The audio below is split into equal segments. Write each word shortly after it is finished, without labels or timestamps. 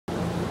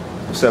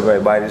What's up,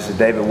 everybody? This is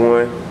David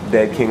Warren,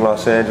 Dead King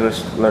Los Angeles,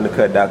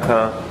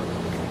 LearnToCut.com.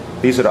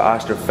 These are the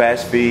Oster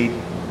Fast Feed,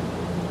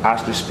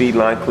 Oster Speed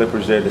Line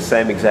Clippers. They're the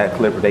same exact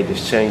clipper. They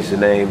just changed the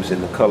names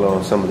and the color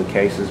on some of the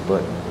cases,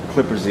 but the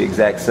clipper's the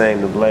exact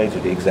same. The blades are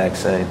the exact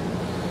same.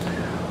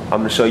 I'm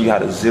going to show you how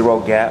to zero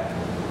gap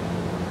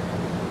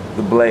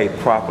the blade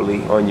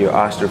properly on your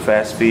Oster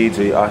Fast Feeds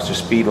or your Oster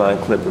Speed Line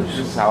Clippers.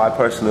 This is how I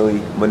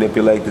personally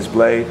manipulate this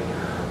blade.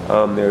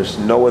 There's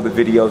no other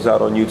videos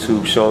out on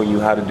YouTube showing you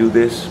how to do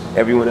this.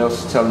 Everyone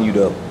else is telling you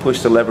to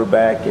push the lever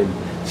back and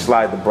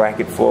slide the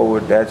bracket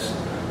forward. That's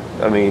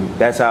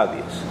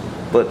obvious.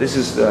 But this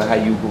is how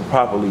you can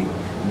properly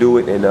do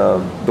it, and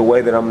the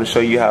way that I'm going to show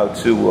you how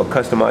to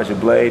customize your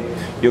blade,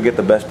 you'll get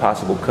the best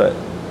possible cut,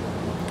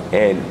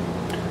 and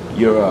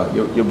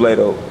your blade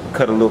will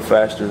cut a little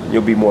faster.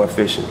 You'll be more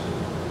efficient.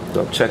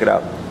 So check it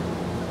out.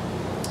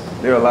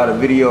 There are a lot of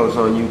videos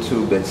on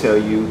YouTube that tell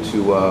you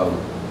to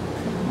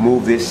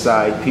move this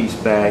side piece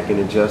back and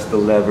adjust the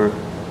lever.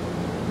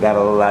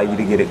 That'll allow you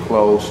to get it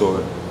close,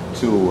 or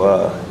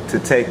to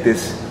take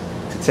this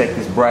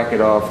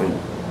bracket off and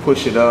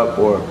push it up,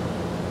 or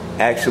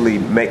actually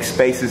make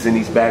spaces in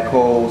these back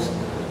holes.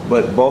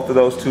 But both of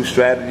those two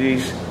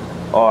strategies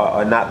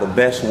are not the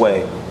best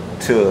way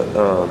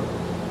to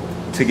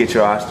get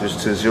your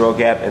Osters to zero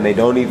gap, and they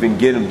don't even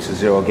get them to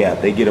zero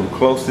gap. They get them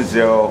close to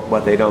zero,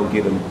 but they don't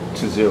get them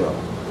to zero.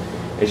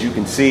 As you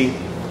can see,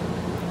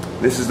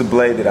 this is the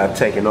blade that I've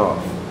taken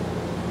off.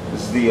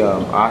 This is the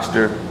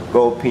Oster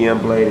Gold PM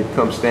blade. It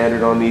comes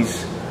standard on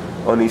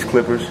these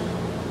clippers.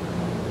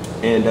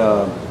 And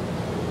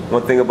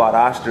one thing about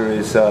Oster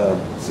is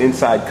its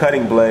inside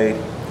cutting blade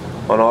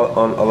on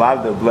a lot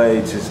of their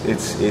blades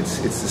it's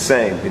the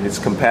same, and it's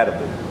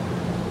compatible.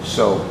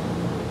 So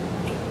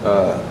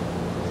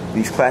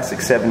these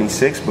classic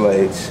 76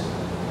 blades,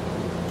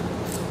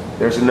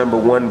 there's a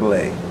 #1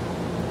 blade.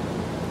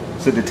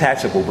 It's a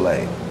detachable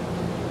blade.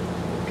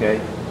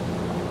 Okay.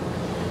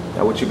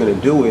 Now what you're going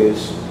to do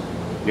is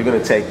you're going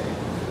to take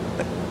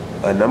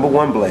a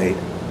 #1 blade,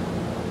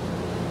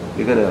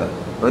 you're going to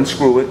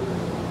unscrew it,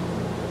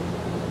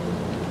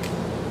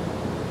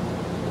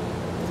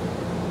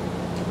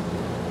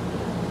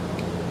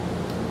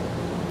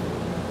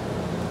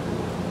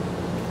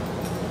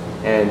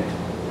 and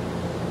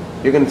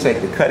you're going to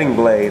take the cutting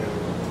blade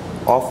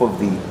off of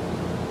the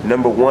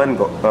 #1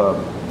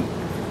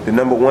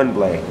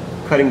 blade,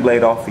 cutting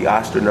blade off the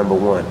Oster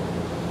 #1.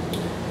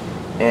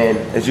 And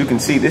as you can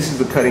see, this is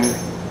the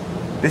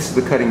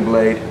cutting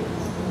blade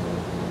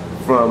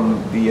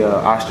from the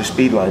Oster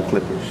Speed Line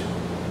Clippers.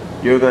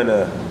 You're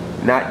gonna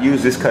not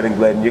use this cutting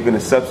blade, and you're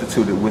gonna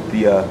substitute it with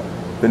the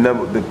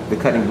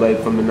cutting blade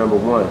from the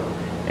 #1.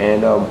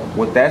 And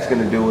what that's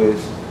gonna do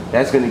is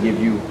that's gonna give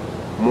you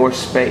more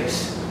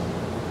space,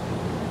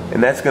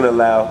 and that's gonna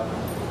allow,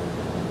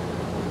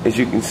 as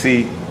you can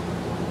see,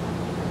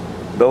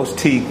 those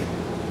teeth.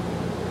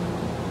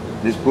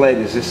 This blade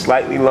is just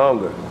slightly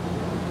longer.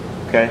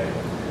 Okay,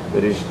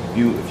 but if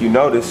you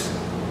notice,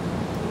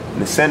 in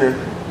the center,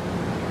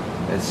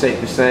 that shape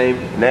the same,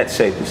 and that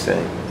shape the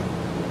same.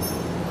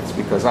 It's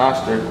because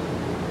Oster,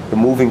 the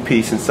moving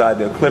piece inside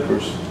their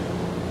clippers,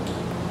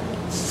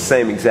 it's the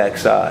same exact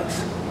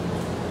size.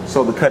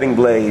 So the cutting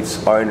blades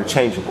are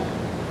interchangeable.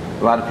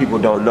 A lot of people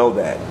don't know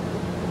that.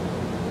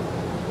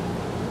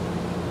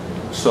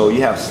 So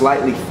you have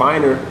slightly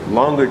finer,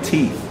 longer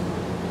teeth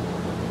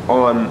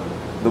on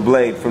the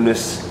blade from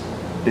this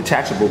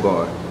detachable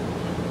guard.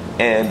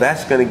 And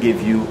that's going to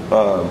give you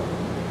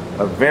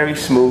a very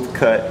smooth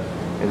cut,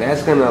 and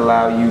that's going to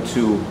allow you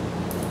to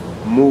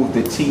move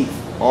the teeth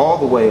all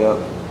the way up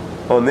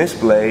on this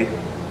blade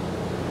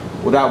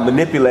without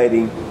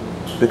manipulating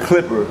the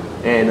clipper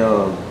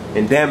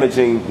and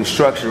damaging the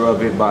structure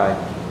of it by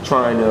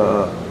trying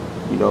to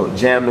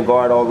jam the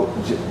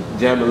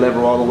lever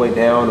all the way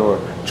down, or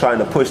trying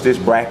to push this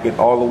bracket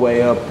all the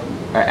way up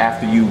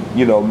after you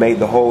made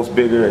the holes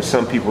bigger, as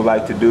some people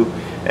like to do.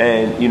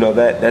 And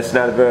that's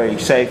not a very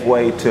safe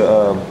way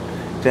to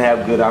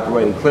have good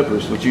operating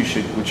clippers. What you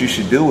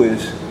should do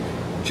is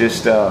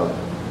just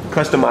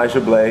customize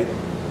your blade,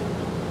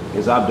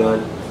 as I've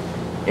done,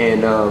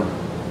 and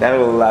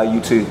that'll allow you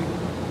to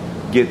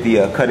get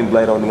the cutting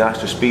blade on the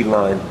Oster Speed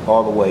Line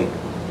all the way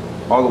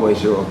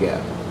zero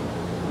gap.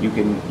 You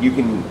can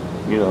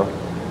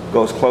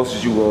go as close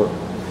as you want,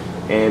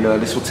 and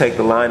this will take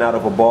the line out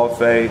of a ball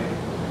fade.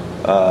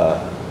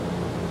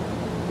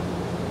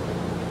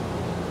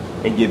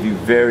 And give you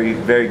very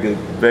good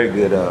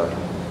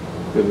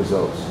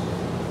results.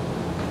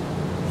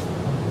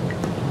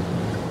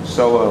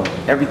 So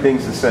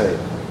everything's the same.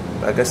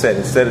 Like I said,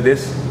 instead of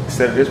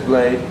this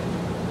blade,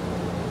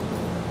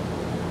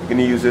 you're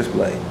gonna use this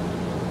blade.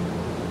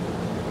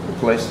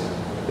 Replace,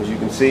 as you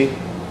can see,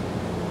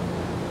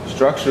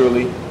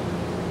 structurally,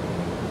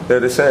 they're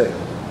the same.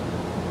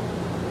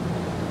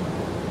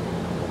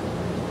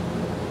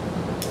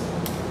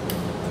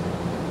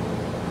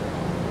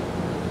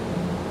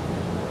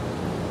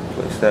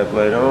 Place that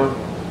blade on,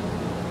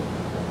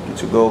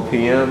 get your gold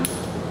PM,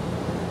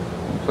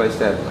 and place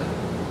that blade.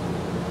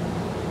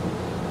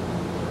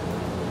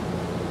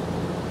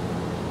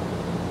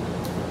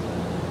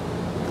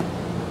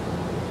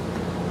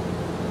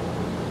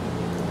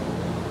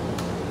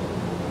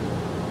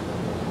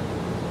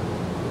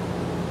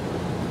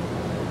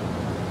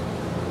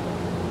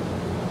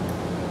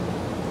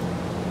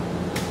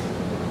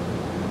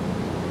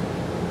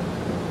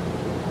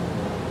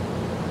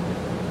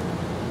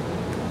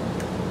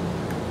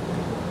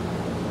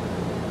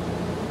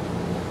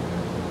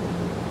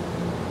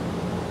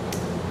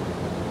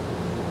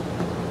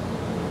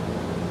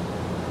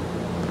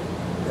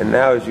 And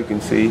now, as you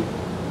can see,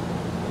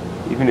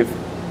 even if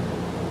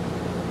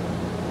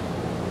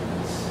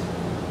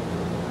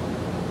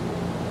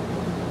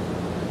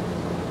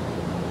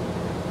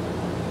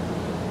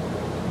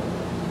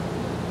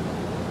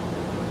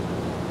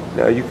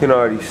now you can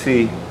already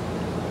see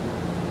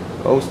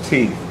those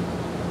teeth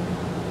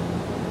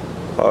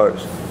are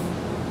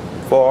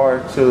far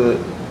to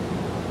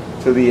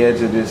the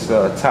edge of this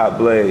top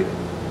blade,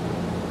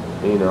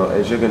 you know,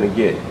 as you're gonna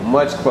get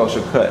much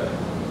closer cut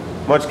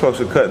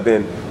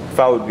than if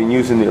I would be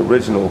using the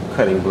original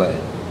cutting blade.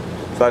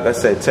 So like I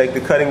said, take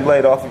the cutting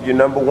blade off of your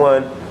number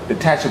 1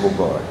 detachable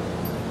guard,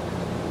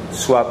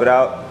 swap it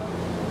out,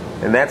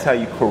 and that's how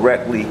you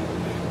correctly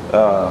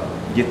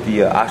get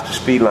the Oster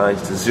Speed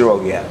Lines to 0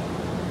 gap.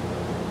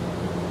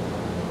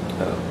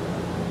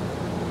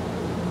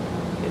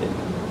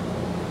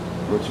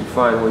 Once you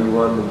find where you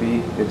want them to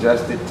be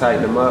adjusted,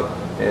 tighten them up,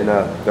 and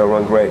they'll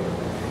run great.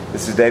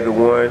 This is David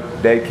Warren,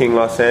 Dave King,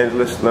 Los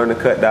Angeles,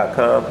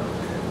 LearnTheCut.com,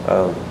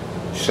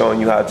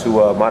 showing you how to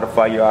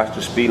modify your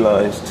Oster Speed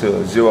Lines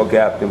to 0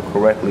 gap them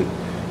correctly,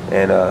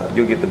 and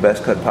you'll get the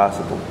best cut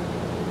possible.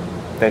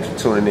 Thanks for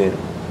tuning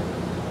in.